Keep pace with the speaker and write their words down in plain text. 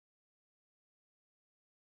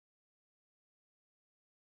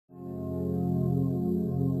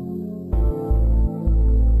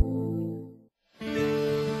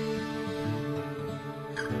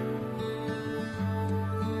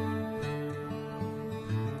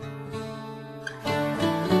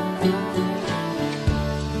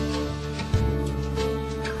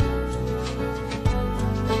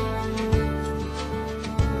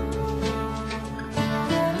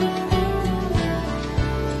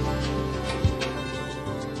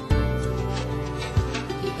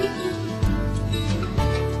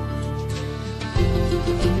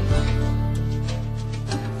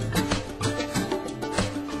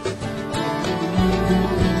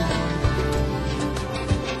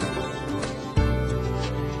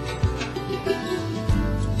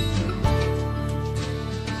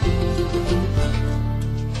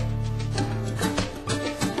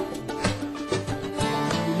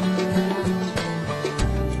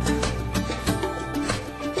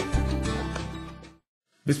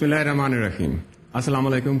बिस्मिल्लाहिर्रहमानिर्रहीम। अस्सलाम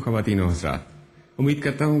वालेकुम ख़वातीन और हज़रात। उम्मीद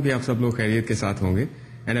करता हूँ कि आप सब लोग खैरियत के साथ होंगे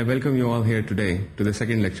and I welcome you all here today to the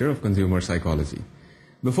second lecture of consumer psychology.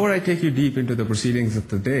 Before I take you deep into the proceedings of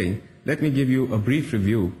the day, let me give you a brief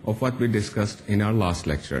review of what we discussed in our last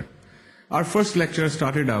lecture. Our first lecture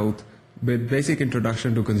started out with basic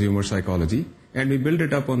introduction to consumer psychology, and we built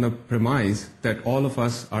it up on the premise that all of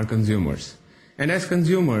us are consumers. And as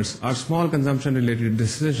consumers, our small consumption-related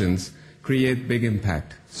decisions create big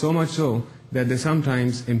impact, so much so that they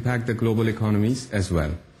sometimes impact the global economies as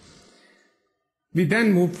well. We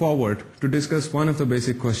then moved forward to discuss one of the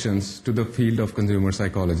basic questions to the field of consumer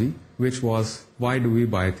psychology, which was, why do we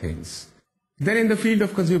buy things? Then in the field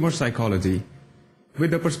of consumer psychology,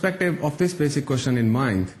 with the perspective of this basic question in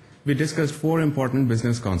mind, we discussed four important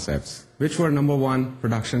business concepts, which were number one,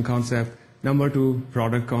 production concept, number two,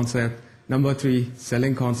 product concept, number three,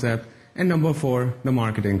 selling concept, and number four, the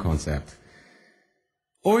marketing concept.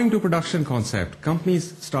 Owing to production concept,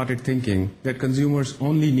 companies started thinking that consumers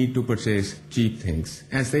only need to purchase cheap things,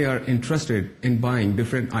 as they are interested in buying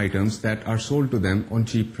different items that are sold to them on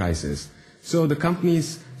cheap prices. So the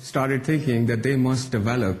companies started thinking that they must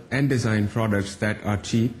develop and design products that are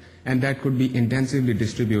cheap and that could be intensively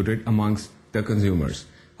distributed amongst the consumers.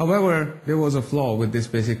 However, there was a flaw with this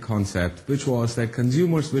basic concept, which was that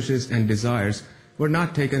consumers' wishes and desires were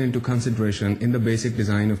not taken into consideration in the basic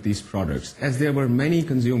design of these products, as there were many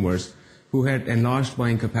consumers who had enlarged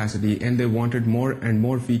buying capacity and they wanted more and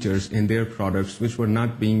more features in their products which were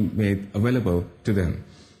not being made available to them.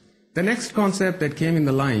 The next concept that came in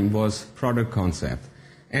the line was product concept.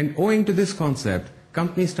 And owing to this concept,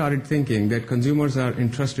 companies started thinking that consumers are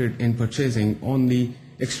interested in purchasing only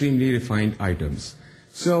extremely refined items.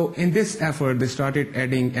 So in this effort, they started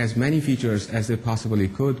adding as many features as they possibly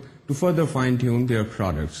could to further fine-tune their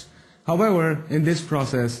products. However, in this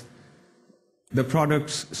process, the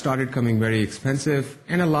products started coming very expensive,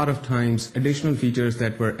 and a lot of times additional features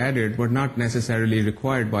that were added were not necessarily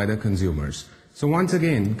required by the consumers. So once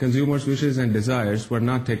again, consumers' wishes and desires were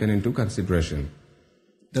not taken into consideration.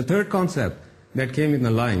 The third concept that came in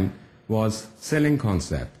the line was selling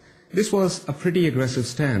concept. This was a pretty aggressive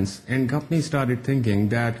stance, and companies started thinking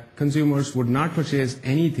that consumers would not purchase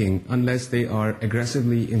anything unless they are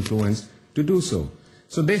aggressively influenced to do so.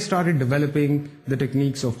 So they started developing the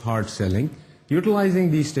techniques of hard selling.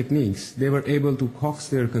 Utilizing these techniques, they were able to coax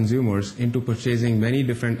their consumers into purchasing many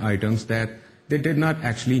different items that they did not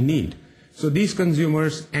actually need. So these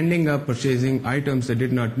consumers, ending up purchasing items they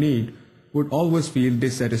did not need, would always feel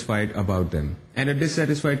dissatisfied about them, and a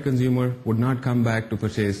dissatisfied consumer would not come back to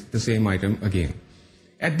purchase the same item again.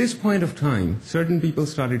 At this point of time, certain people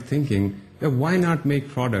started thinking that why not make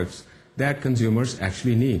products that consumers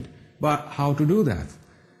actually need? But how to do that?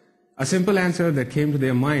 A simple answer that came to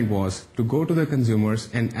their mind was to go to the consumers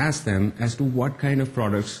and ask them as to what kind of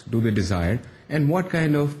products do they desire and what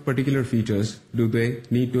kind of particular features do they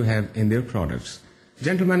need to have in their products.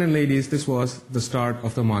 Gentlemen and ladies, this was the start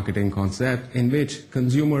of the marketing concept, in which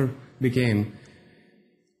consumer became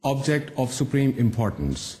object of supreme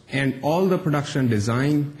importance, and all the production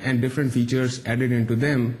design and different features added into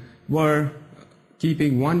them were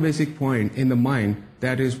keeping one basic point in the mind,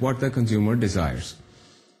 that is what the consumer desires.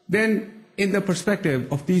 Then, in the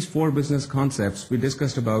perspective of these four business concepts, we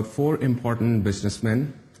discussed about four important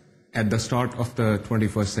businessmen at the start of the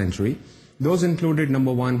 21st century. Those included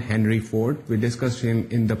number one, Henry Ford. We discussed him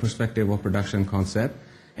in the perspective of production concept.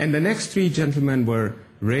 And the next three gentlemen were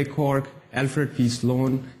Ray Kroc, Alfred P.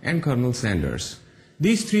 Sloan, and Colonel Sanders.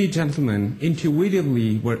 These three gentlemen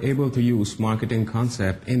intuitively were able to use marketing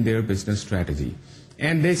concept in their business strategy.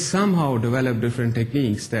 And they somehow developed different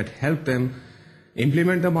techniques that helped them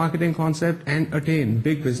implement the marketing concept and attain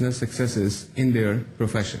big business successes in their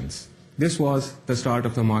professions. This was the start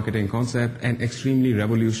of the marketing concept, an extremely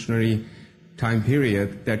revolutionary time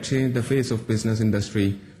period that changed the face of business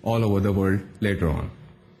industry all over the world later on.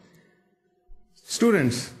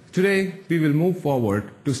 Students, today we will move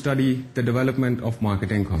forward to study the development of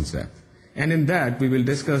marketing concept. And in that we will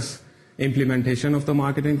discuss implementation of the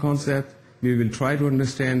marketing concept. We will try to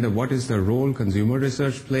understand what is the role consumer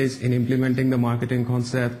research plays in implementing the marketing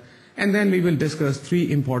concept. And then we will discuss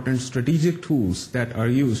three important strategic tools that are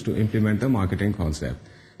used to implement the marketing concept.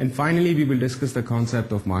 And finally, we will discuss the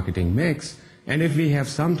concept of marketing mix. And if we have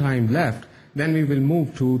some time left, then we will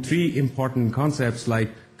move to three important concepts like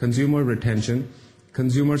consumer retention,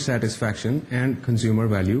 consumer satisfaction, and consumer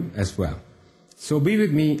value as well. So be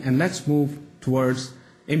with me and let's move towards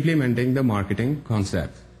implementing the marketing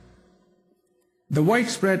concept. The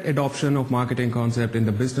widespread adoption of marketing concept in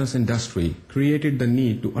the business industry created the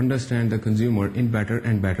need to understand the consumer in better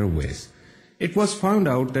and better ways. It was found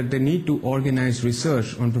out that they need to organize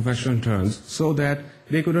research on professional terms so that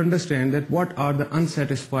they could understand that what are the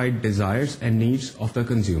unsatisfied desires and needs of the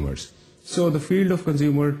consumers. So the field of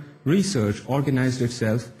consumer research organized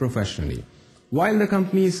itself professionally. While the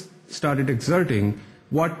companies started exerting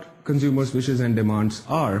what consumers' wishes and demands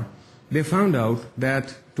are, they found out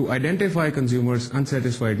that to identify consumers'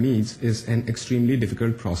 unsatisfied needs is an extremely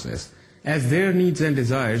difficult process, as their needs and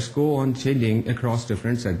desires go on changing across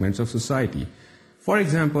different segments of society. For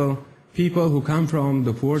example, people who come from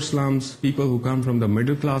the poor slums, people who come from the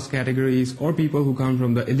middle class categories, or people who come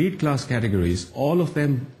from the elite class categories, all of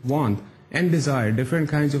them want and desire different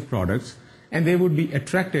kinds of products, and they would be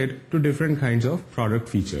attracted to different kinds of product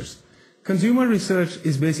features. Consumer research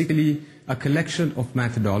is basically a collection of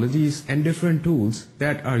methodologies and different tools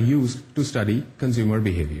that are used to study consumer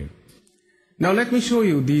behavior. Now let me show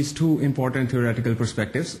you these two important theoretical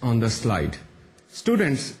perspectives on the slide.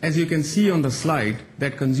 Students, as you can see on the slide,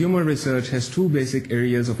 that consumer research has two basic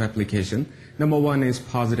areas of application. Number one is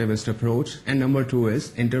positivist approach, and number two is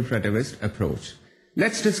interpretivist approach.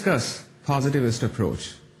 Let's discuss positivist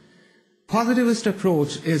approach. Positivist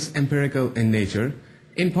approach is empirical in nature.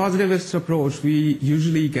 In positivist approach, we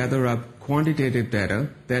usually gather up quantitative data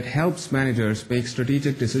that helps managers make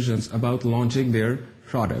strategic decisions about launching their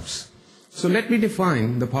products. So let me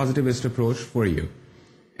define the positivist approach for you.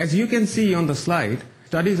 As you can see on the slide,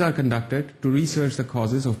 studies are conducted to research the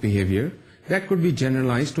causes of behavior that could be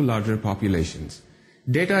generalized to larger populations.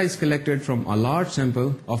 Data is collected from a large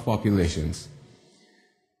sample of populations.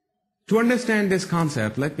 To understand this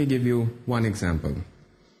concept, let me give you one example.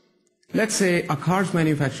 Let's say a cars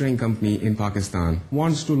manufacturing company in Pakistan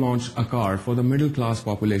wants to launch a car for the middle class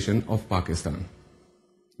population of Pakistan.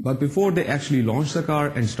 But before they actually launch the car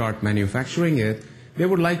and start manufacturing it, they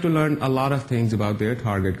would like to learn a lot of things about their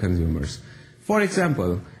target consumers. For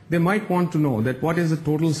example, they might want to know that what is the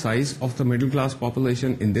total size of the middle class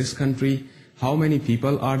population in this country, how many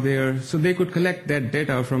people are there, so they could collect that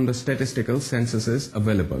data from the statistical censuses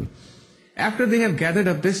available. After they have gathered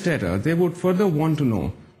up this data, they would further want to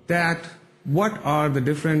know that what are the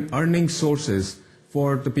different earning sources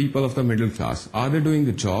for the people of the middle class. Are they doing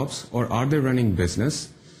the jobs or are they running business?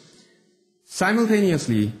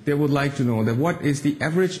 Simultaneously, they would like to know that what is the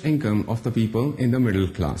average income of the people in the middle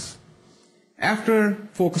class. After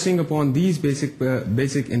focusing upon these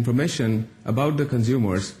basic information about the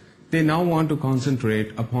consumers, they now want to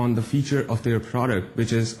concentrate upon the feature of their product,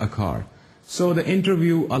 which is a car. So they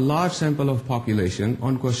interview a large sample of population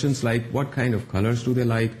on questions like what kind of colors do they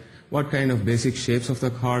like, what kind of basic shapes of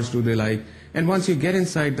the cars do they like, and once you get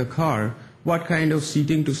inside the car, what kind of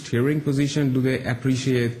seating to steering position do they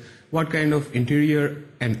appreciate, what kind of interior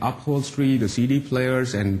and upholstery, the CD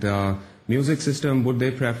players and music system would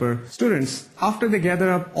they prefer. Students, after they gather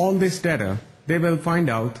up all this data, they will find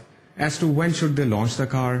out as to when should they launch the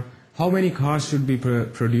car, how many cars should be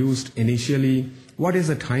produced initially, what is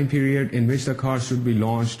the time period in which the car should be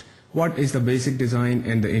launched, what is the basic design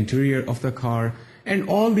and the interior of the car, and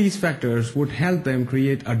all these factors would help them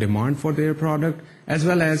create a demand for their product, as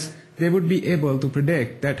well as they would be able to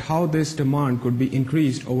predict that how this demand could be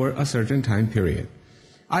increased over a certain time period.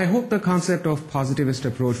 I hope the concept of positivist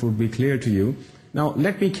approach would be clear to you. Now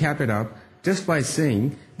let me cap it up just by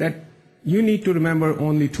saying that you need to remember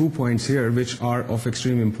only 2 points here which are of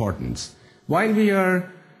extreme importance. While we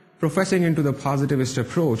are professing into the positivist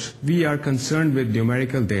approach, we are concerned with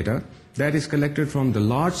numerical data that is collected from the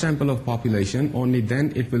large sample of population. Only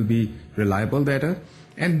then it will be reliable data.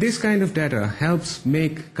 And this kind of data helps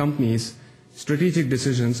make companies strategic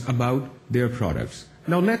decisions about their products.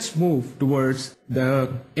 Now let's move towards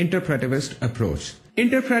the interpretivist approach.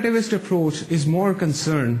 Interpretivist approach is more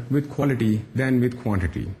concerned with quality than with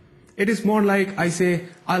quantity. It is more like I say,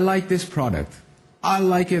 I like this product. I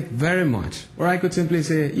like it very much. Or I could simply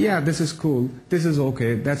say, yeah, this is cool, this is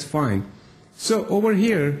okay, that's fine. So over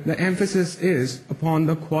here, the emphasis is upon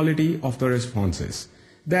the quality of the responses.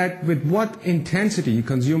 That with what intensity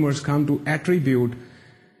consumers come to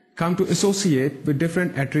associate with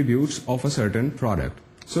different attributes of a certain product.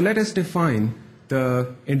 So let us define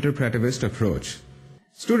the interpretivist approach.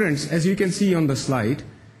 Students, as you can see on the slide,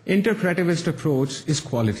 interpretivist approach is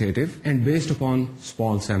qualitative and based upon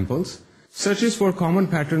small samples, searches for common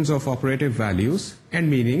patterns of operative values and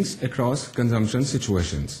meanings across consumption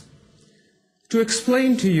situations. To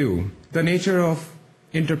explain to you the nature of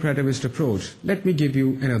interpretivist approach, let me give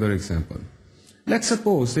you another example. Let's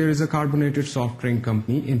suppose there is a carbonated soft drink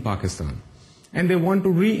company in Pakistan and they want to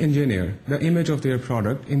re-engineer the image of their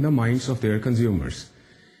product in the minds of their consumers.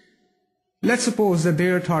 Let's suppose that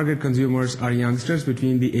their target consumers are youngsters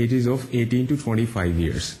between the ages of 18 to 25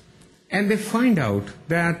 years. And they find out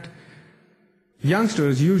that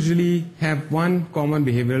youngsters usually have one common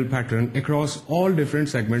behavioral pattern across all different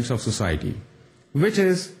segments of society, which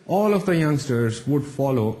is all of the youngsters would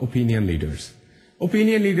follow opinion leaders.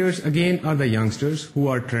 Opinion leaders again are the youngsters who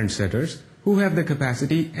are trendsetters, who have the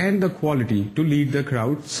capacity and the quality to lead the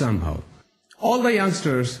crowd somehow. All the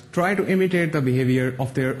youngsters try to imitate the behavior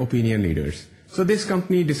of their opinion leaders. So this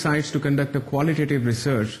company decides to conduct a qualitative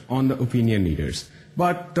research on the opinion leaders.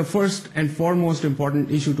 But the first and foremost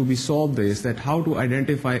important issue to be solved is that how to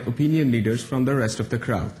identify opinion leaders from the rest of the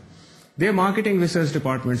crowd. Their marketing research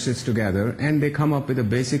department sits together and they come up with a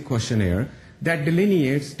basic questionnaire that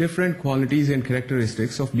delineates different qualities and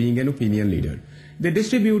characteristics of being an opinion leader. They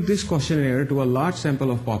distribute this questionnaire to a large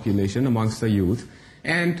sample of population amongst the youth,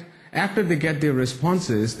 and after they get their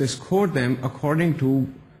responses, they score them according to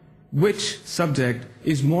which subject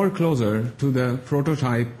is more closer to the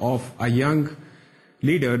prototype of a young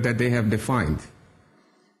leader that they have defined.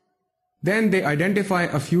 Then they identify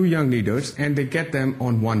a few young leaders and they get them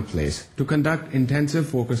on one place to conduct intensive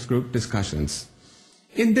focus group discussions.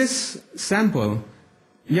 In this sample,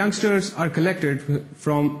 youngsters are collected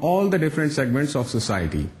from all the different segments of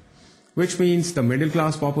society, which means the middle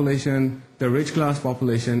class population, the rich class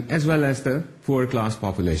population, as well as the poor class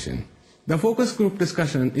population. The focus group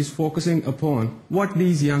discussion is focusing upon what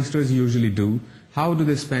these youngsters usually do, how do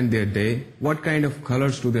they spend their day, what kind of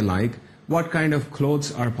colors do they like, what kind of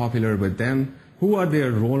clothes are popular with them, who are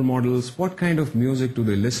their role models, what kind of music do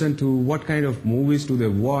they listen to, what kind of movies do they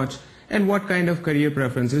watch, and what kind of career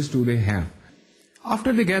preferences do they have.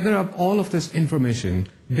 After they gather up all of this information,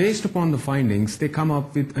 based upon the findings, they come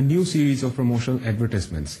up with a new series of promotional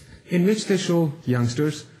advertisements in which they show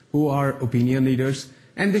youngsters who are opinion leaders,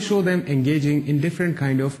 and they show them engaging in different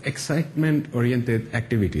kind of excitement-oriented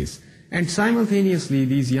activities. And simultaneously,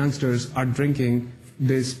 these youngsters are drinking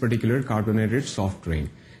this particular carbonated soft drink.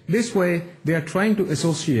 This way, they are trying to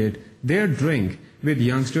associate their drink with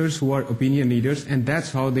youngsters who are opinion leaders, and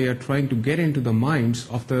that's how they are trying to get into the minds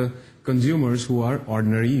of the consumers who are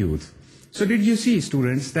ordinary youth. So did you see,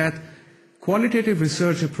 students, that qualitative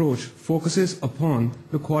research approach focuses upon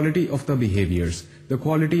the quality of the behaviors, the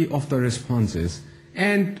quality of the responses,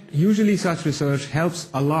 and usually such research helps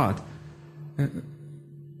a lot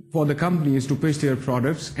for the companies to pitch their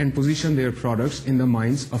products and position their products in the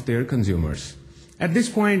minds of their consumers. At this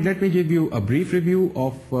point, let me give you a brief review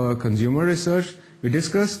of consumer research. We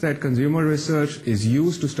discussed that consumer research is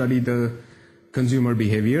used to study the consumer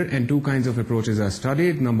behavior, and two kinds of approaches are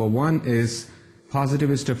studied. Number one is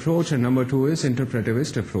positivist approach, and number two is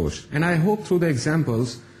interpretivist approach. And I hope through the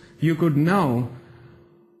examples you could now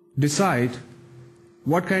decide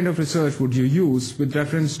what kind of research would you use with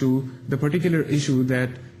reference to the particular issue that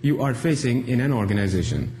you are facing in an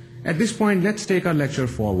organization. At this point, let's take our lecture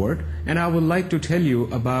forward, and I would like to tell you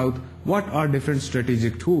about what are different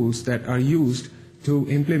strategic tools that are used to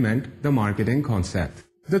implement the marketing concept.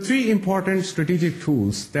 The three important strategic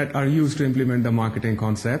tools that are used to implement the marketing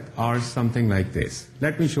concept are something like this.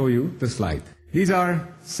 Let me show you the slide. These are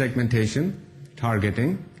segmentation,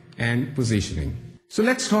 targeting, and positioning. So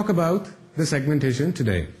let's talk about the segmentation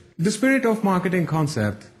today. The spirit of marketing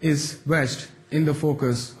concept is wedged in the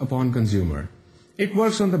focus upon consumer. It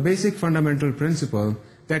works on the basic fundamental principle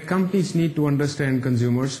that companies need to understand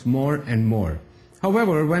consumers more and more.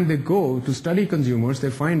 However, when they go to study consumers,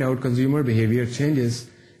 they find out consumer behavior changes,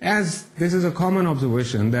 as this is a common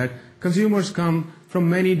observation that consumers come from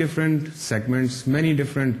many different segments, many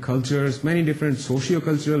different cultures, many different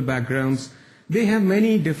socio-cultural backgrounds. They have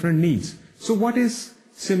many different needs. So what is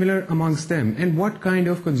similar amongst them, and what kind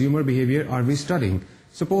of consumer behavior are we studying?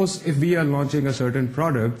 Suppose if we are launching a certain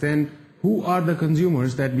product, then who are the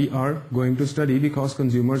consumers that we are going to study, because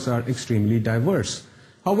consumers are extremely diverse.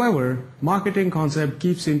 However, marketing concept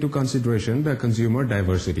keeps into consideration the consumer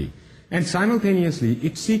diversity, and simultaneously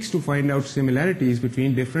it seeks to find out similarities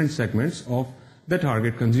between different segments of the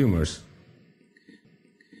target consumers.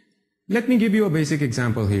 Let me give you a basic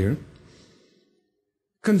example here.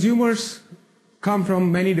 Consumers come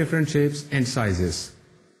from many different shapes and sizes.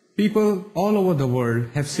 People all over the world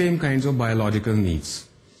have same kinds of biological needs.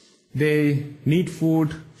 They need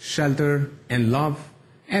food, shelter, and love,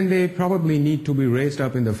 and they probably need to be raised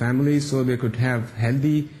up in the family so they could have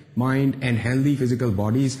healthy mind and healthy physical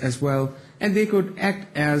bodies as well, and they could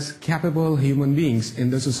act as capable human beings in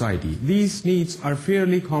the society. These needs are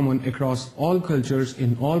fairly common across all cultures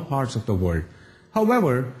in all parts of the world.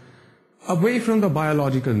 However, away from the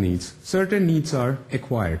biological needs, certain needs are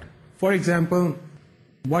acquired. For example,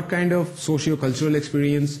 what kind of socio-cultural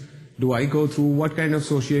experience do I go through, what kind of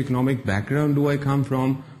socioeconomic background do I come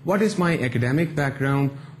from, what is my academic background,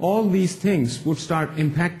 all these things would start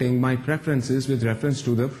impacting my preferences with reference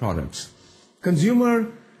to the products. Consumer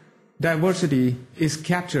diversity is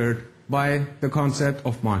captured by the concept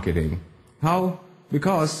of marketing. How?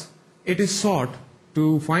 Because it is sought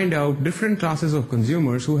to find out different classes of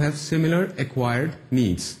consumers who have similar acquired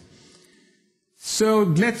needs. So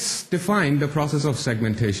let's define the process of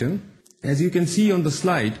segmentation. As you can see on the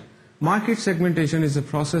slide, market segmentation is the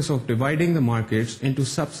process of dividing the markets into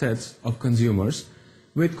subsets of consumers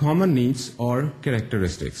with common needs or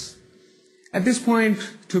characteristics. At this point,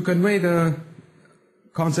 to convey the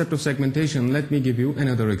concept of segmentation, let me give you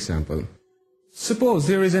another example. Suppose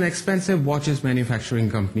there is an expensive watches manufacturing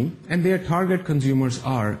company and their target consumers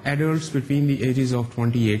are adults between the ages of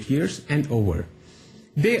 28 years and over.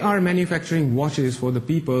 They are manufacturing watches for the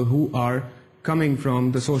people who are coming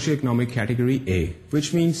from the socioeconomic category A,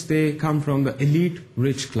 which means they come from the elite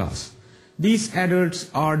rich class. These adults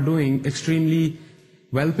are doing extremely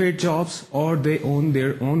well-paid jobs or they own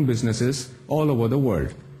their own businesses all over the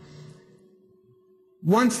world.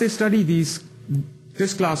 Once they study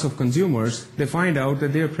this class of consumers, they find out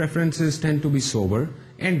that their preferences tend to be sober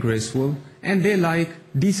and graceful and they like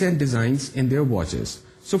decent designs in their watches.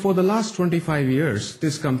 So for the last 25 years,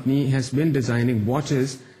 this company has been designing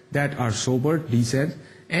watches that are sober, decent,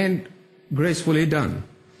 and gracefully done.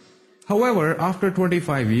 However, after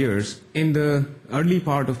 25 years, in the early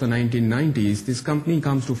part of the 1990s, this company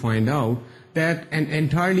comes to find out that an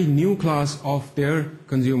entirely new class of their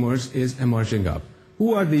consumers is emerging up.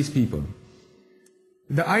 Who are these people?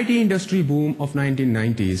 The IT industry boom of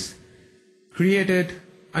 1990s created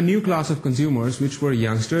a new class of consumers which were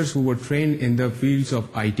youngsters who were trained in the fields of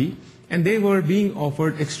IT and they were being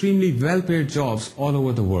offered extremely well-paid jobs all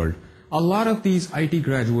over the world. A lot of these IT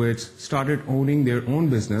graduates started owning their own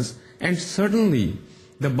business and certainly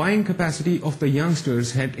the buying capacity of the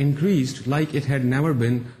youngsters had increased like it had never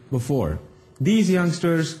been before. These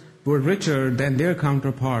youngsters were richer than their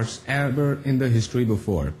counterparts ever in the history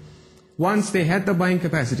before. Once they had the buying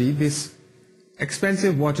capacity, this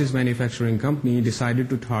expensive watches manufacturing company decided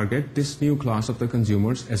to target this new class of the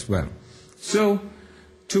consumers as well. So,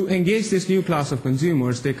 to engage this new class of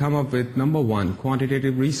consumers, they come up with number one,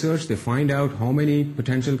 quantitative research. They find out how many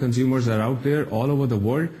potential consumers are out there all over the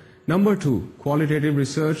world. Number two, qualitative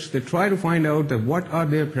research. They try to find out that what are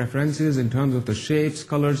their preferences in terms of the shapes,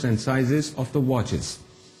 colors, and sizes of the watches.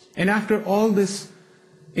 And after all this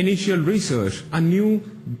initial research, a new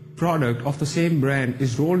product of the same brand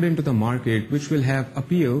is rolled into the market which will have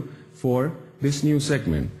appeal for this new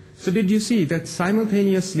segment. So did you see that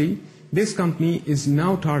simultaneously this company is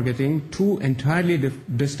now targeting two entirely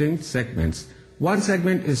distinct segments. One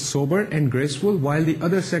segment is sober and graceful while the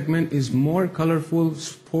other segment is more colorful,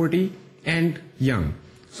 sporty and young.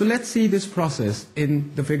 So let's see this process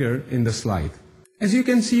in the figure in the slide. As you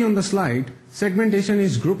can see on the slide, segmentation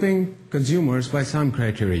is grouping consumers by some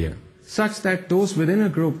criteria, such that those within a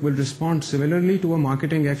group will respond similarly to a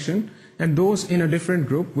marketing action and those in a different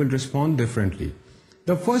group will respond differently.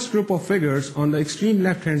 The first group of figures on the extreme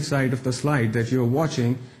left-hand side of the slide that you're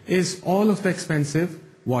watching is all of the expensive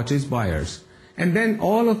watches buyers. And then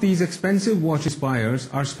all of these expensive watches buyers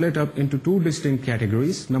are split up into two distinct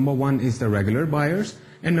categories. Number one is the regular buyers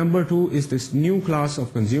and number two is this new class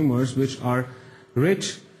of consumers which are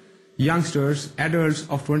rich youngsters, adults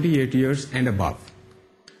of 28 years and above.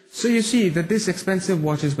 So you see that this expensive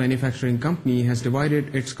watches manufacturing company has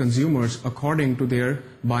divided its consumers according to their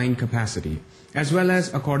buying capacity, as well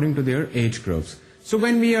as according to their age groups. So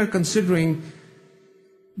when we are considering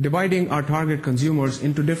dividing our target consumers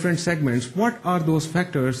into different segments, what are those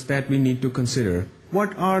factors that we need to consider?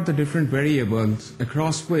 What are the different variables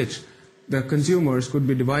across which the consumers could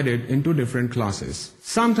be divided into different classes?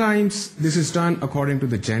 Sometimes this is done according to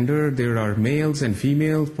the gender. There are males and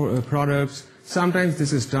female products. Sometimes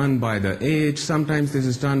this is done by the age. Sometimes this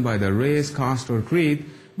is done by the race, caste or creed.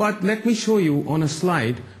 But let me show you on a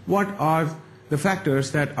slide what are the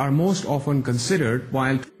factors that are most often considered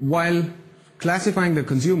while classifying the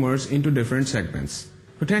consumers into different segments.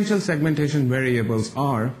 Potential segmentation variables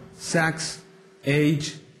are sex,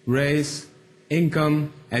 age, race,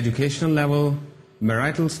 income, educational level,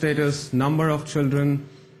 marital status, number of children,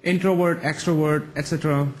 introvert, extrovert,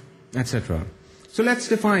 etc., etc. So let's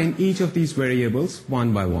define each of these variables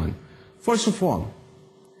one by one. First of all,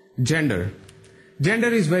 gender. Gender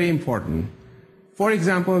is very important. For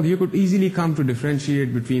example, you could easily come to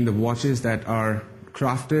differentiate between the watches that are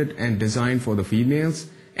crafted and designed for the females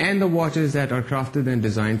and the watches that are crafted and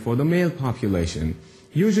designed for the male population.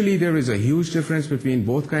 Usually there is a huge difference between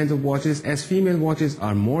both kinds of watches, as female watches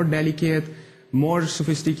are more delicate, more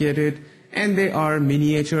sophisticated, and they are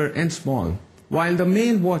miniature and small, while the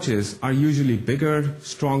male watches are usually bigger,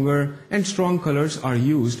 stronger, and strong colors are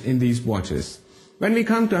used in these watches. When we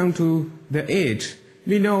come down to the age,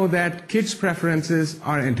 we know that kids' preferences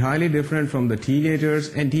are entirely different from the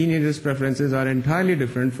teenagers, and teenagers' preferences are entirely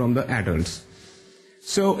different from the adults.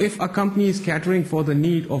 So if a company is catering for the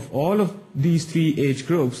need of all of these three age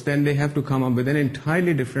groups, then they have to come up with an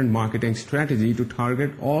entirely different marketing strategy to target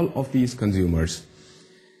all of these consumers.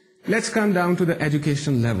 Let's come down to the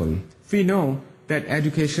education level. We know that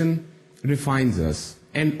education refines us,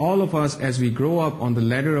 and all of us, as we grow up on the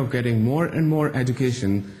ladder of getting more and more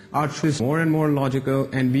education, our choices are more and more logical,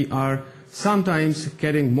 and we are sometimes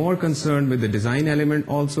getting more concerned with the design element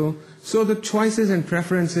also. So the choices and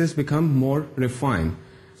preferences become more refined.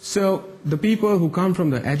 So the people who come from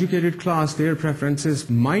the educated class, their preferences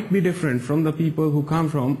might be different from the people who come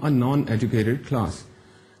from a non-educated class.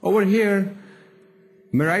 Over here,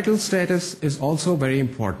 marital status is also very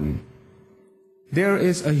important. There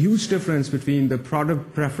is a huge difference between the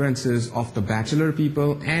product preferences of the bachelor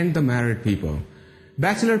people and the married people.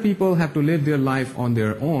 Bachelor people have to live their life on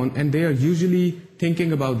their own, and they are usually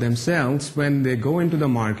thinking about themselves when they go into the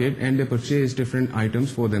market and they purchase different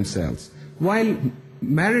items for themselves. While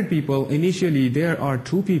married people, initially there are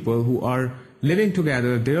two people who are living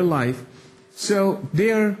together their life, so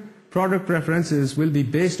their product preferences will be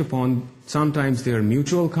based upon sometimes their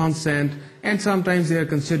mutual consent, and sometimes they are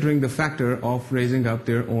considering the factor of raising up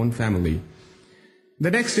their own family. The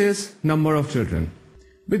next is number of children.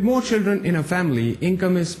 With more children in a family,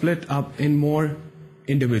 income is split up in more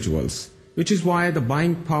individuals, which is why the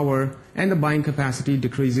buying power and the buying capacity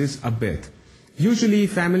decreases a bit. Usually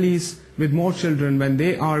families with more children, when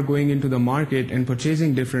they are going into the market and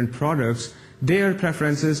purchasing different products, their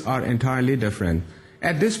preferences are entirely different.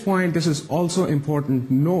 At this point, this is also important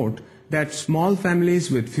to note that small families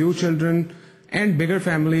with few children and bigger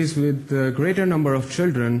families with a greater number of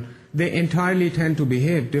children, they entirely tend to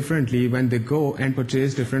behave differently when they go and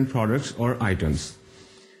purchase different products or items.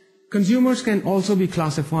 Consumers can also be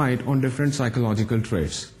classified on different psychological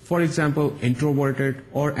traits. For example, introverted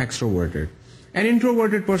or extroverted. An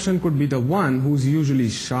introverted person could be the one who's usually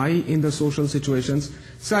shy in the social situations.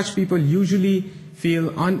 Such people usually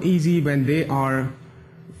feel uneasy when they are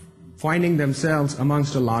finding themselves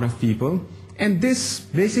amongst a lot of people. And this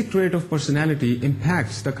basic trait of personality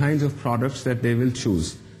impacts the kinds of products that they will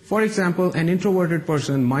choose. For example, an introverted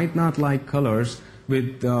person might not like colors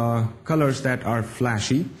with colors that are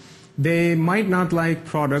flashy. They might not like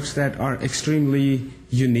products that are extremely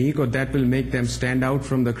unique or that will make them stand out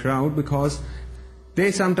from the crowd, because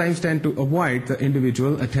they sometimes tend to avoid the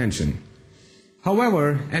individual attention.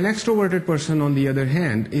 However, an extroverted person, on the other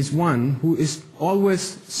hand, is one who is always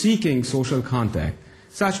seeking social contact.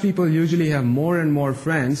 Such people usually have more and more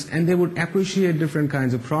friends, and they would appreciate different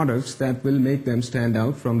kinds of products that will make them stand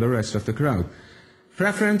out from the rest of the crowd.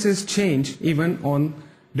 Preferences change even on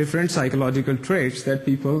different psychological traits that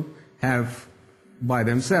people have by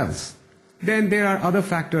themselves. Then there are other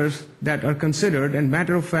factors that are considered, and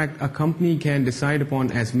matter of fact, a company can decide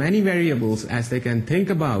upon as many variables as they can think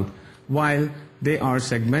about while they are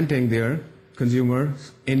segmenting their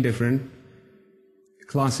consumers in different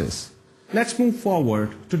classes. Let's move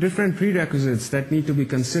forward to different prerequisites that need to be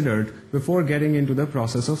considered before getting into the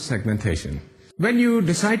process of segmentation. When you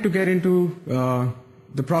decide to get into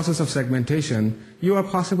the process of segmentation, you are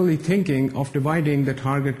possibly thinking of dividing the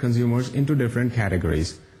target consumers into different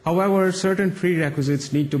categories. However, certain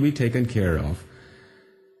prerequisites need to be taken care of.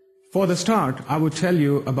 For the start, I would tell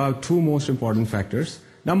you about two most important factors.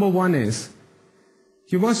 Number one is,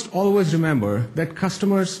 you must always remember that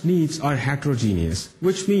customers' needs are heterogeneous,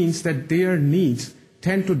 which means that their needs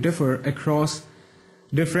tend to differ across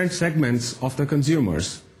different segments of the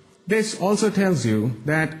consumers. This also tells you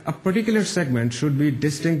that a particular segment should be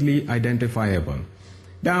distinctly identifiable.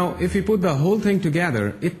 Now, if you put the whole thing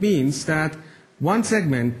together, it means that one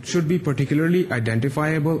segment should be particularly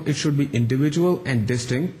identifiable, it should be individual and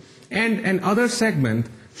distinct, and another segment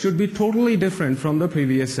should be totally different from the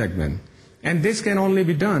previous segment. And this can only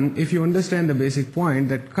be done if you understand the basic point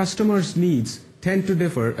that customers' needs tend to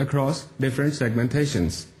differ across different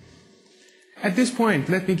segmentations. At this point,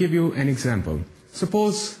 let me give you an example.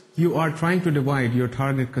 Suppose you are trying to divide your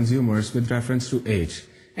target consumers with reference to age,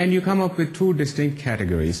 and you come up with two distinct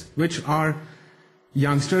categories, which are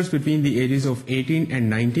youngsters between the ages of 18 and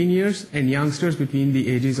 19 years and youngsters between the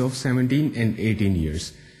ages of 17 and 18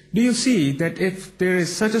 years. Do you see that if there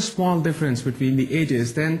is such a small difference between the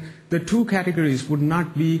ages, then the two categories would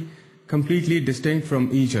not be completely distinct from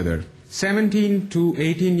each other. 17 to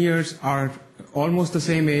 18 years are almost the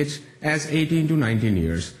same age as 18 to 19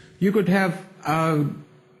 years. You could have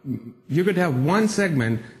one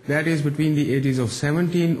segment that is between the ages of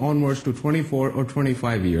 17 onwards to 24 or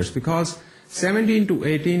 25 years, because 17 to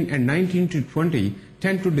 18 and 19 to 20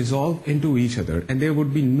 tend to dissolve into each other, and there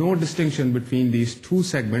would be no distinction between these two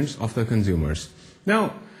segments of the consumers.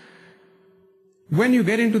 Now, when you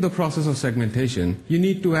get into the process of segmentation, you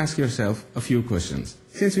need to ask yourself a few questions.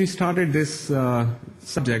 Since we started this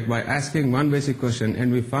subject by asking one basic question,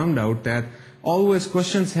 and we found out that always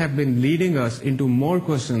questions have been leading us into more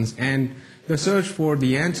questions, and the search for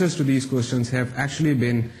the answers to these questions have actually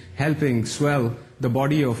been helping swell the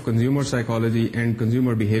body of consumer psychology and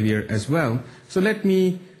consumer behavior as well. So let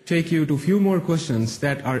me take you to a few more questions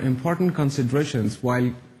that are important considerations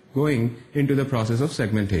while going into the process of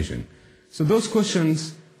segmentation. So those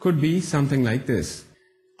questions could be something like this.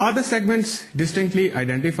 Are the segments distinctly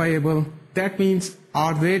identifiable? That means,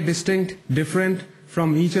 are they distinct, different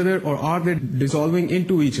from each other, or are they dissolving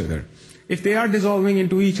into each other? If they are dissolving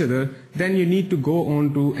into each other, then you need to go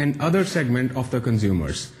on to another segment of the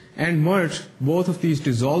consumers and merge both of these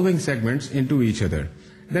dissolving segments into each other.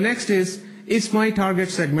 The next is my target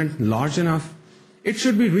segment large enough? It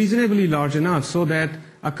should be reasonably large enough so that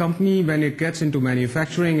a company, when it gets into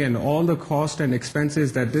manufacturing and all the cost and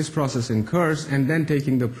expenses that this process incurs, and then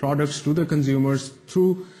taking the products to the consumers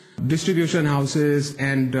through distribution houses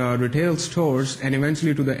and retail stores and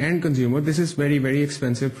eventually to the end consumer, this is very, very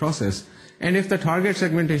expensive process. And if the target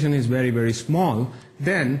segmentation is very, very small,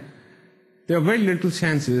 then there are very little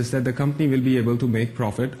chances that the company will be able to make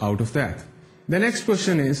profit out of that. The next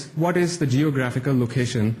question is, what is the geographical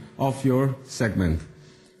location of your segment?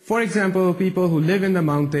 For example, people who live in the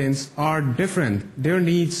mountains are different. Their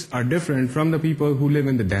needs are different from the people who live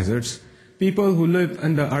in the deserts. People who live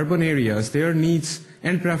in the urban areas, their needs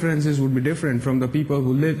and preferences would be different from the people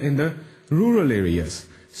who live in the rural areas.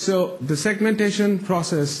 So the segmentation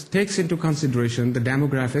process takes into consideration the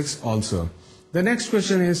demographics also. The next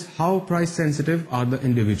question is, how price sensitive are the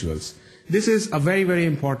individuals? This is a very, very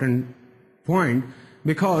important point,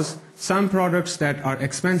 because some products that are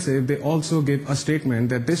expensive, they also give a statement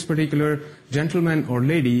that this particular gentleman or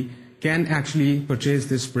lady can actually purchase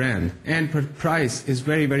this brand. And price is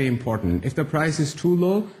very, very important. If the price is too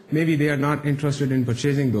low, maybe they are not interested in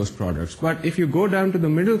purchasing those products. But if you go down to the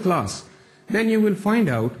middle class, then you will find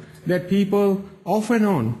out that people off and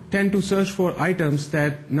on tend to search for items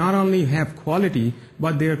that not only have quality,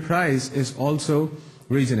 but their price is also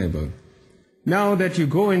reasonable. Now that you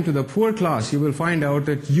go into the poor class, you will find out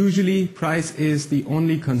that usually price is the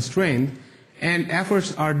only constraint, and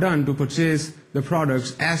efforts are done to purchase the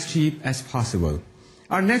products as cheap as possible.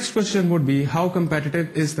 Our next question would be, how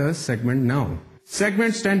competitive is the segment now?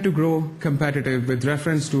 Segments tend to grow competitive with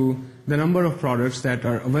reference to the number of products that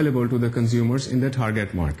are available to the consumers in the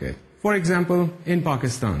target market. For example, in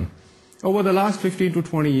Pakistan, over the last 15 to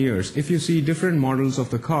 20 years, if you see different models of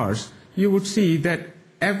the cars, you would see that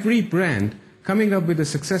every brand coming up with a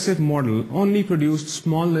successive model only produced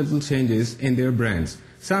small little changes in their brands.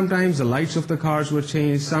 Sometimes the lights of the cars were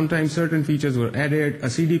changed, sometimes certain features were added, a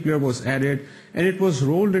CD player was added, and it was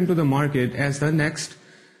rolled into the market as the next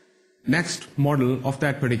model of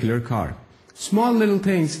that particular car. Small little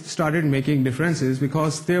things started making differences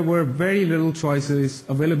because there were very little choices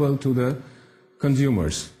available to the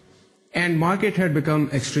consumers. And market had become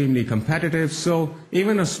extremely competitive, so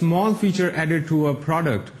even a small feature added to a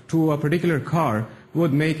product, to a particular car,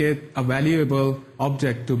 would make it a valuable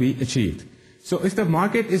object to be achieved. So if the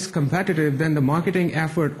market is competitive, then the marketing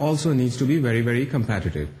effort also needs to be very, very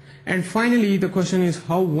competitive. And finally, the question is,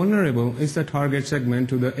 how vulnerable is the target segment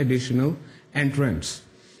to the additional entrants?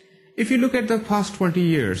 If you look at the past 20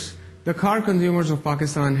 years, the car consumers of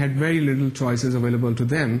Pakistan had very little choices available to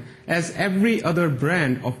them, as every other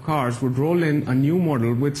brand of cars would roll in a new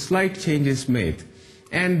model with slight changes made,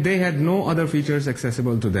 and they had no other features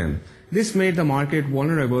accessible to them. This made the market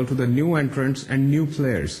vulnerable to the new entrants and new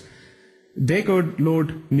players. They could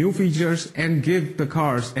load new features and give the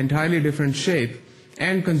cars entirely different shape,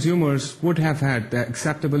 and consumers would have had the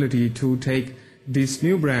acceptability to take this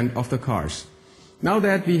new brand of the cars. Now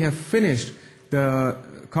that we have finished the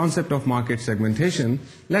concept of market segmentation,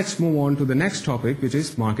 let's move on to the next topic, which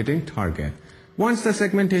is marketing target. Once the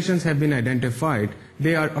segmentations have been identified,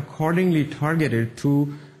 they are accordingly targeted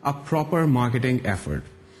through a proper marketing effort.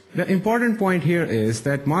 The important point here is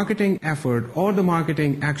that marketing effort or the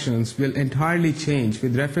marketing actions will entirely change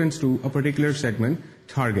with reference to a particular segment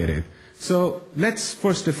targeted. So let's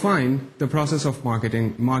first define the process of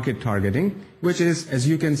market targeting, which is, as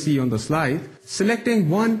you can see on the slide, selecting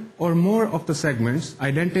one or more of the segments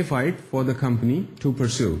identified for the company to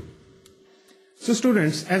pursue. So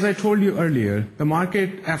students, as I told you earlier, the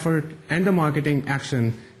market effort and the marketing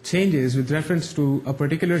action changes with reference to a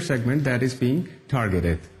particular segment that is being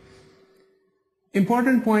targeted.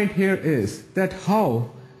 Important point here is that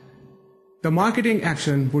how the marketing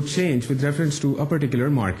action would change with reference to a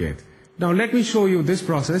particular market. Now let me show you this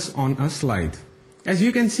process on a slide. As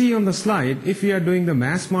you can see on the slide, if we are doing the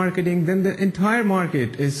mass marketing, then the entire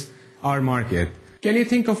market is our market. Can you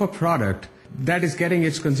think of a product that is getting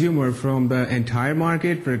its consumer from the entire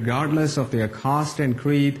market, regardless of their caste and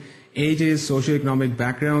creed, ages, socioeconomic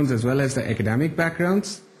backgrounds, as well as the academic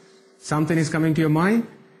backgrounds? Something is coming to your mind?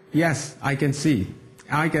 Yes, I can see.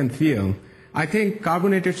 I can feel. I think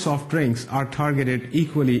carbonated soft drinks are targeted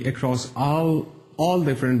equally across all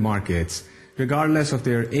different markets, regardless of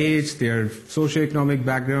their age, their socioeconomic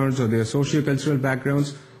backgrounds, or their sociocultural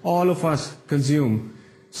backgrounds. All of us consume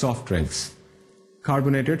soft drinks,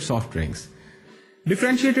 carbonated soft drinks.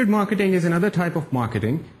 Differentiated marketing is another type of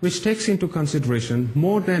marketing which takes into consideration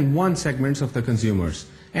more than one segment of the consumers.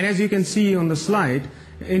 And as you can see on the slide,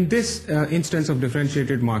 in this instance of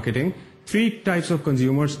differentiated marketing, 3 types of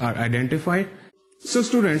consumers are identified. So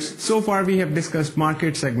students, so far we have discussed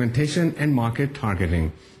market segmentation and market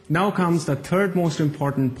targeting. Now comes the third most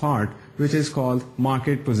important part, which is called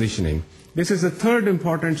market positioning. This is the third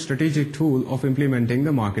important strategic tool of implementing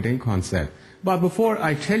the marketing concept. But before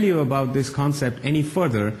I tell you about this concept any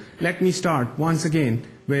further, let me start once again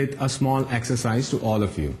with a small exercise to all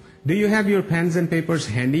of you. Do you have your pens and papers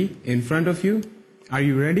handy in front of you? Are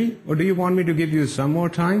you ready? Or do you want me to give you some more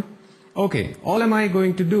time? Okay, all am I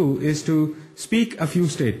going to do is to speak a few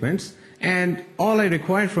statements, and all I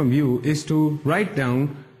require from you is to write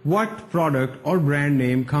down what product or brand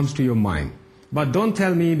name comes to your mind. But don't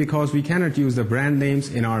tell me, because we cannot use the brand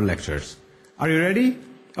names in our lectures. Are you ready?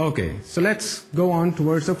 Okay, so let's go on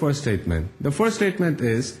towards the first statement. The first statement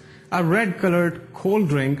is a red-colored cold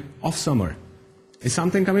drink of summer. Is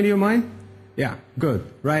something coming to your mind? Yeah, good.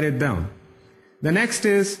 Write it down. The next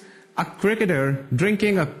is a cricketer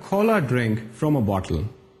drinking a cola drink from a bottle.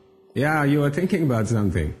 Yeah, you are thinking about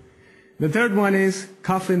something. The third one is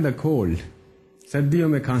cough in the cold.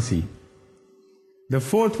 Sardiyon mein khansi. The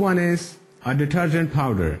fourth one is a detergent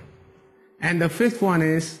powder. And the fifth one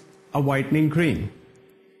is a whitening cream.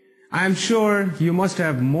 I am sure you must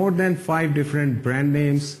have more than 5 different brand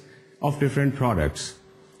names of different products.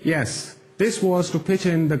 Yes, this was to pitch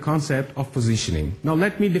in the concept of positioning. Now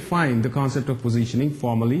let me define the concept of positioning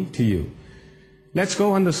formally to you. Let's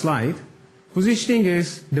go on the slide. Positioning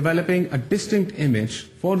is developing a distinct image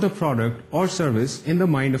for the product or service in the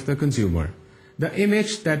mind of the consumer. The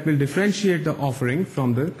image that will differentiate the offering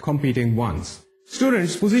from the competing ones.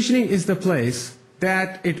 Students, positioning is the place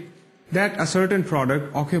that a certain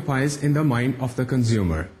product occupies in the mind of the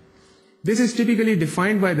consumer. This is typically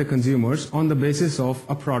defined by the consumers on the basis of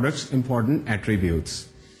a product's important attributes.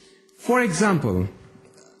 For example,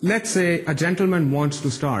 let's say a gentleman wants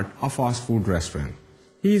to start a fast food restaurant.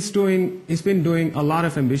 He's been doing a lot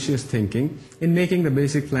of ambitious thinking in making the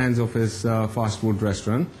basic plans of his fast food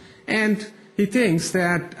restaurant, and he thinks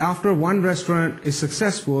that after one restaurant is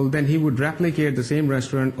successful, then he would replicate the same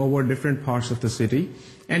restaurant over different parts of the city,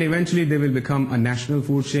 and eventually they will become a national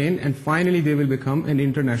food chain, and finally they will become an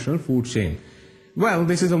international food chain. Well,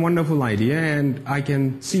 this is a wonderful idea, and I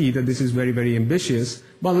can see that this is very, very ambitious,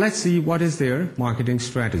 but let's see what is their marketing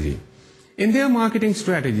strategy. In their marketing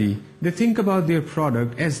strategy, they think about their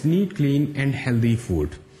product as neat, clean, and healthy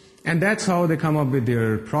food. And that's how they come up with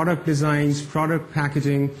their product designs, product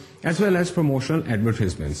packaging, as well as promotional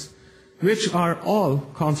advertisements, which are all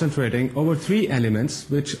concentrating over 3 elements,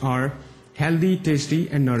 which are healthy, tasty,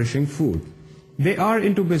 and nourishing food. They are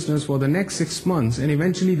into business for the next 6 months, and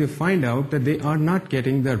eventually they find out that they are not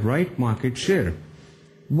getting the right market share.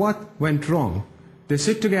 What went wrong? They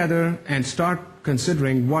sit together and start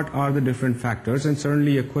considering what are the different factors, and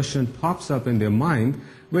suddenly a question pops up in their mind,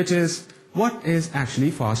 which is, what is actually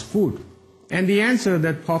fast food? And the answer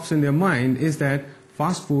that pops in their mind is that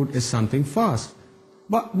fast food is something fast.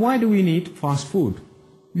 But why do we need fast food?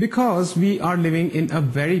 Because we are living in a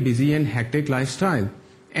very busy and hectic lifestyle,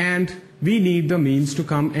 and we need the means to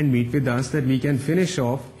come and meet with us that we can finish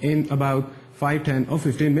off in about 5, 10 or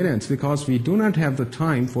 15 minutes, because we do not have the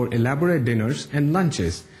time for elaborate dinners and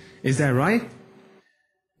lunches. Is that right?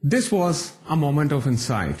 This was a moment of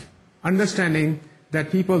insight, understanding that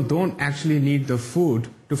people don't actually need the food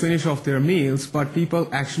to finish off their meals, but people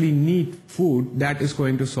actually need food that is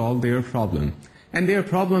going to solve their problem. and their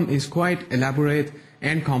problem is quite elaborate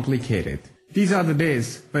and complicated. These are the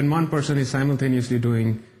days when one person is simultaneously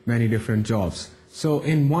doing many different jobs. So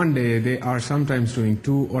in one day, they are sometimes doing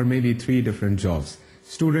 2 or maybe 3 different jobs.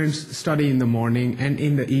 Students study in the morning, and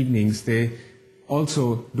in the evenings, they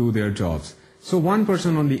also do their jobs. So one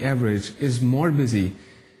person on the average is more busy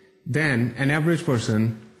than an average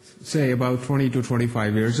person, say about 20 to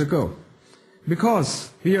 25 years ago.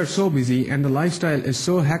 Because we are so busy and the lifestyle is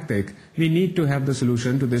so hectic, we need to have the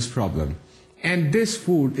solution to this problem. And this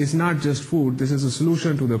food is not just food, this is a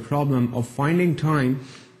solution to the problem of finding time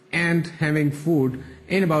and having food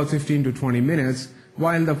in about 15 to 20 minutes,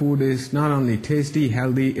 while the food is not only tasty,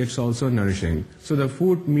 healthy, it's also nourishing. So the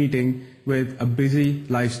food meeting with a busy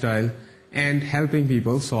lifestyle and helping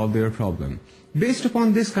people solve their problem. Based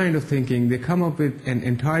upon this kind of thinking, they come up with an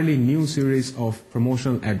entirely new series of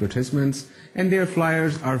promotional advertisements, and their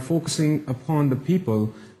flyers are focusing upon the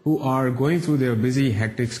people who are going through their busy,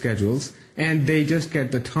 hectic schedules, and they just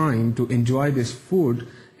get the time to enjoy this food,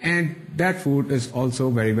 and that food is also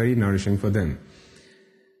very, very nourishing for them.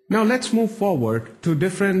 Now let's move forward to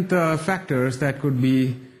different factors that could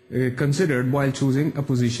be considered while choosing a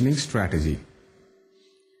positioning strategy.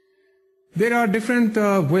 There are different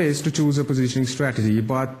ways to choose a positioning strategy,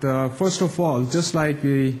 but first of all, just like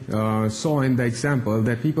we saw in the example,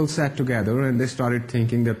 that people sat together and they started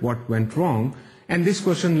thinking that what went wrong, and this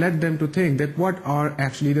question led them to think that what are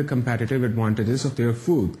actually the competitive advantages of their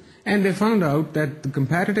food. And they found out that the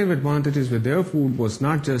competitive advantages with their food was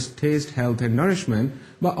not just taste, health and nourishment,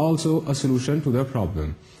 but also a solution to their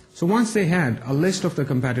problem. So once they had a list of the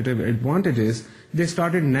competitive advantages, they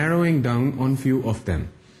started narrowing down on few of them.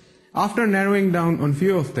 After narrowing down on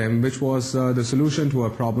few of them, which was the solution to a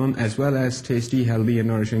problem as well as tasty, healthy and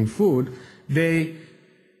nourishing food, they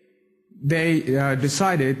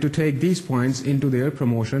decided to take these points into their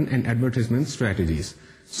promotion and advertisement strategies.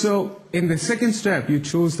 So in the second step, you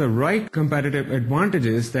choose the right competitive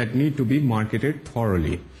advantages that need to be marketed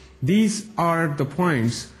thoroughly. These are the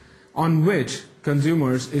points on which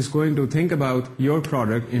consumers is going to think about your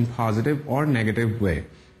product in positive or negative way.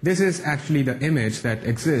 This is actually the image that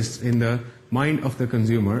exists in the mind of the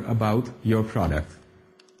consumer about your product.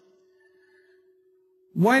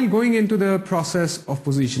 While going into the process of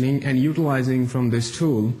positioning and utilizing from this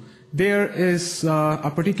tool, there is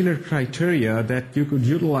a particular criteria that you could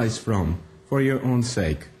utilize from for your own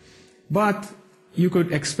sake. But you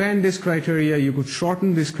could expand this criteria, you could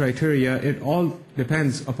shorten this criteria. It all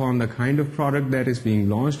depends upon the kind of product that is being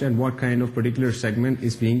launched and what kind of particular segment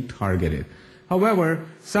is being targeted. However,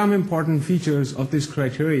 some important features of this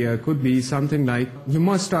criteria could be something like you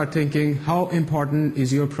must start thinking how important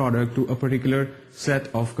is your product to a particular set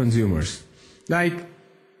of consumers. Like,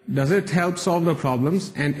 does it help solve the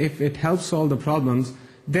problems? And if it helps solve the problems,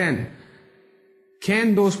 then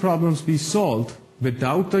can those problems be solved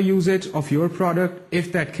without the usage of your product?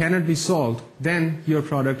 If that cannot be solved, then your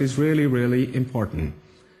product is really, really important.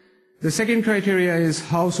 The second criteria is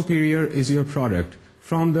how superior is your product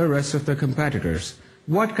from the rest of the competitors.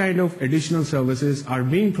 What kind of additional services are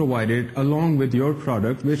being provided along with your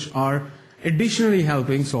product which are additionally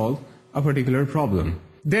helping solve a particular problem?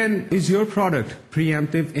 Then, is your product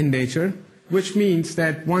preemptive in nature? Which means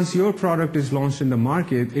that once your product is launched in the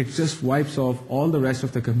market, it just wipes off all the rest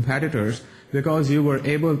of the competitors because you were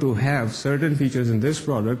able to have certain features in this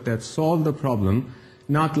product that solve the problem,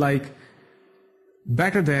 not like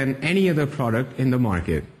better than any other product in the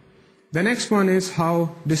market. The next one is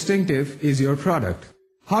how distinctive is your product?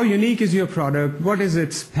 How unique is your product? What is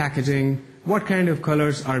its packaging? What kind of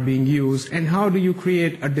colors are being used? And how do you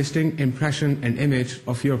create a distinct impression and image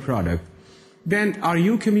of your product? Then, are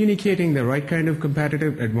you communicating the right kind of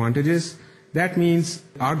competitive advantages? That means,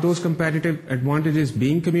 are those competitive advantages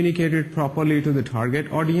being communicated properly to the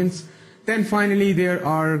target audience? Then finally, there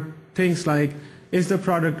are things like, is the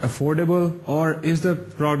product affordable or is the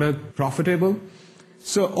product profitable?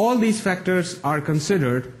 So all these factors are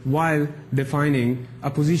considered while defining a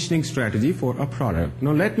positioning strategy for a product.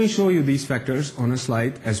 Now let me show you these factors on a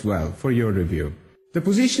slide as well for your review. The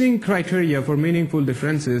positioning criteria for meaningful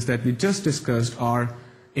differences that we just discussed are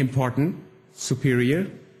important, superior,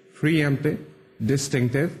 preemptive,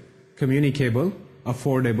 distinctive, communicable,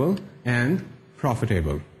 affordable, and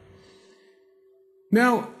profitable.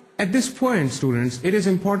 Now, at this point, students, it is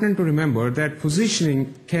important to remember that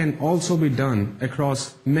positioning can also be done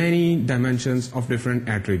across many dimensions of different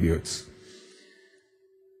attributes.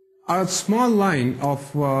 A small line of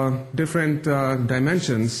different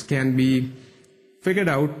dimensions can be figured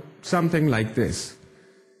out something like this.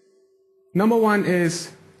 Number one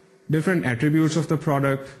is different attributes of the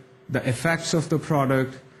product, the effects of the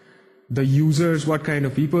product, the users, what kind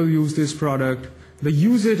of people use this product, the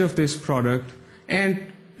usage of this product, and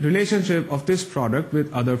relationship of this product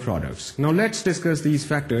with other products. Now let's discuss these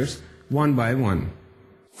factors one by one.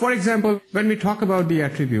 For example, when we talk about the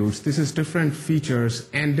attributes, this is different features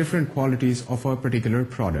and different qualities of a particular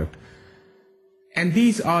product. And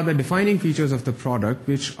these are the defining features of the product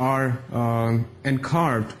which are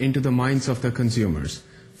encarved into the minds of the consumers.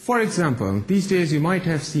 For example, these days you might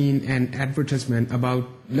have seen an advertisement about,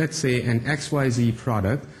 let's say, an XYZ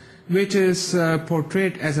product, which is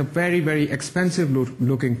portrayed as a very, very expensive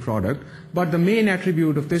looking product, but the main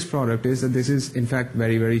attribute of this product is that this is in fact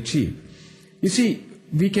very, very cheap. You see,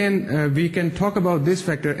 we can talk about this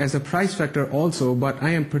factor as a price factor also, but I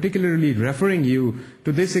am particularly referring you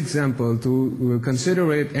to this example to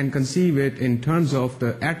consider it and conceive it in terms of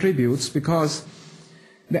the attributes, because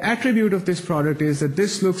the attribute of this product is that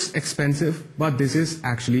this looks expensive, but this is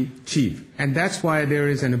actually cheap. And that's why there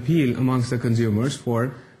is an appeal amongst the consumers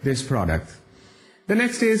for this product. The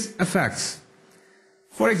next is effects.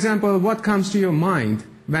 For example, what comes to your mind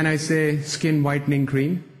when I say skin whitening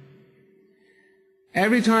cream?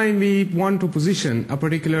 Every time we want to position a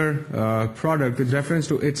particular product with reference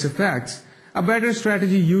to its effects, a better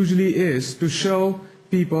strategy usually is to show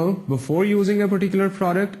people before using a particular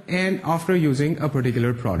product and after using a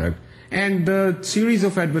particular product. And the series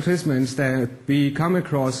of advertisements that we come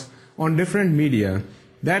across on different media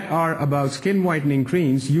that are about skin whitening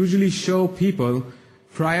creams usually show people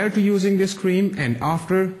prior to using this cream and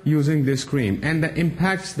after using this cream, and the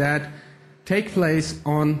impacts that take place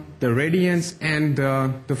on the radiance and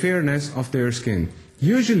the fairness of their skin.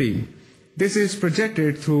 Usually, this is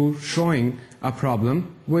projected through showing a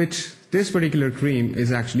problem which this particular cream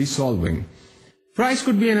is actually solving. Price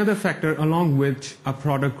could be another factor along which a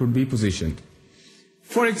product could be positioned.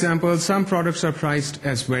 For example, some products are priced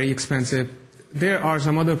as very expensive. There are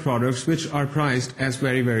some other products which are priced as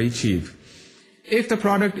very, very cheap. If the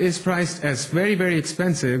product is priced as very, very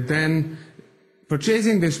expensive, then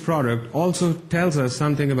purchasing this product also tells us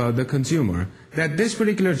something about the consumer, that this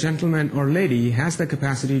particular gentleman or lady has the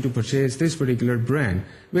capacity to purchase this particular brand,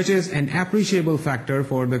 which is an appreciable factor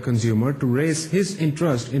for the consumer to raise his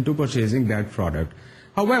interest into purchasing that product.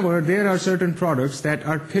 However, there are certain products that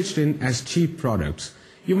are pitched in as cheap products.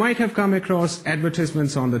 You might have come across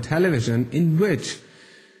advertisements on the television in which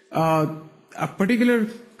a particular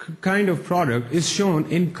kind of product is shown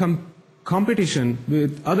in competition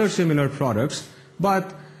with other similar products,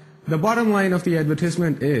 but the bottom line of the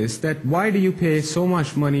advertisement is that why do you pay so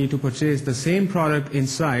much money to purchase the same product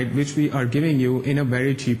inside which we are giving you in a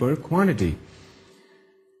very cheaper quantity?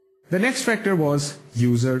 The next factor was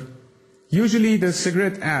user. Usually the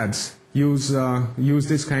cigarette ads use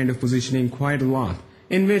this kind of positioning quite a lot,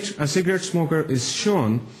 in which a cigarette smoker is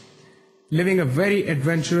shown living a very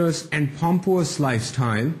adventurous and pompous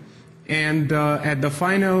lifestyle, and at the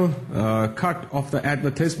final cut of the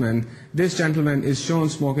advertisement, this gentleman is shown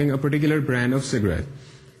smoking a particular brand of cigarette.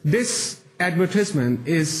 This advertisement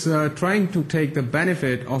is trying to take the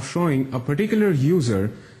benefit of showing a particular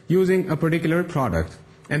user using a particular product,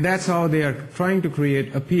 and that's how they are trying to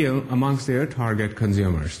create appeal amongst their target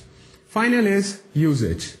consumers. Final is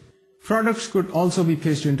usage. Products could also be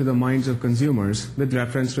pitched into the minds of consumers with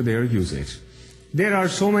reference to their usage. There are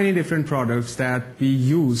so many different products that we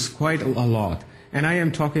use quite a lot, and I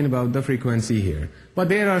am talking about the frequency here. But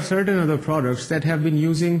there are certain other products that we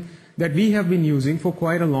have been using for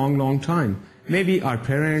quite a long time. Maybe our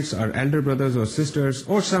parents, our elder brothers or sisters,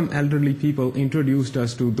 or some elderly people introduced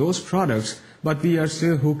us to those products, but we are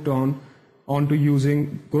still hooked onto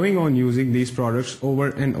going on using these products over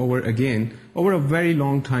and over again over a very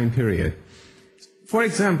long time period. For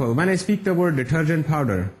example, when I speak the word detergent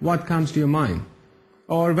powder, what comes to your mind?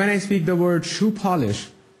 Or when I speak the word shoe polish,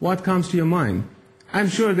 what comes to your mind? I'm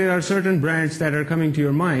sure there are certain brands that are coming to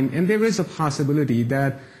your mind, and there is a possibility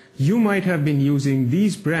that you might have been using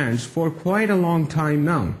these brands for quite a long time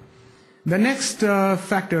now. The next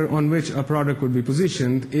factor on which a product could be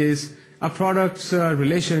positioned is a product's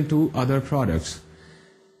relation to other products.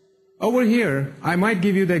 Over here, I might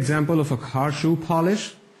give you the example of a car shoe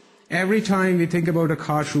polish. Every time we think about a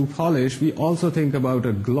car shoe polish, we also think about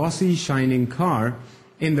a glossy, shining car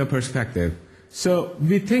in the perspective. So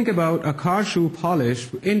we think about a car shoe polish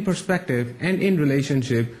in perspective and in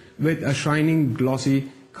relationship with a shining,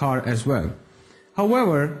 glossy car as well.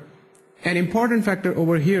 However, an important factor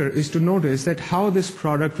over here is to notice that how this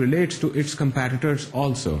product relates to its competitors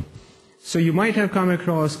also. So you might have come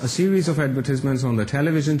across a series of advertisements on the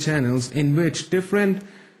television channels in which different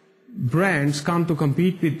brands come to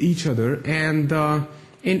compete with each other, and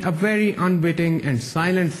in a very unwitting and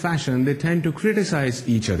silent fashion they tend to criticize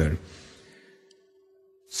each other.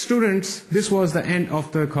 Students, this was the end of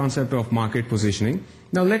the concept of market positioning.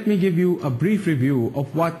 Now let me give you a brief review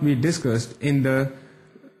of what we discussed in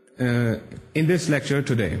this lecture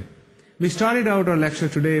today. We started out our lecture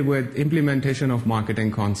today with implementation of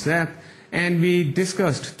marketing concept, and we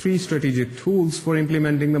discussed 3 strategic tools for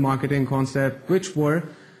implementing the marketing concept, which were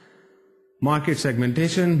market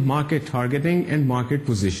segmentation, market targeting, and market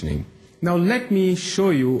positioning. Now let me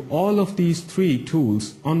show you all of these 3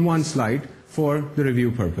 tools on one slide for the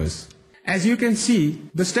review purpose. As you can see,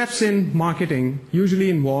 the steps in marketing usually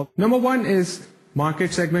involve, number 1 is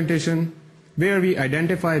market segmentation, where we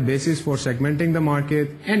identify basis for segmenting the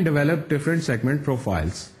market and develop different segment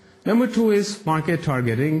profiles. Number 2 is market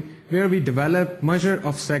targeting, where we develop measure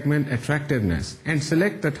of segment attractiveness and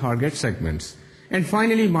select the target segments. And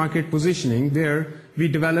finally, market positioning, where we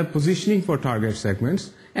develop positioning for target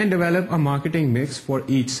segments and develop a marketing mix for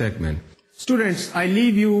each segment. Students, I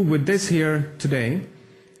leave you with this here today,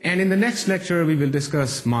 and in the next lecture we will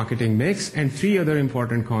discuss marketing mix and 3 other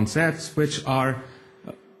important concepts, which are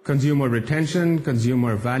consumer retention,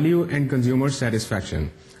 consumer value, and consumer satisfaction.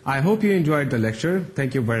 I hope you enjoyed the lecture.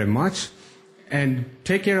 Thank you very much, and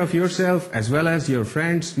take care of yourself as well as your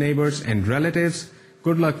friends, neighbors, and relatives.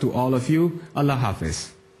 Good luck to all of you. Allah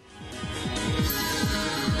Hafiz.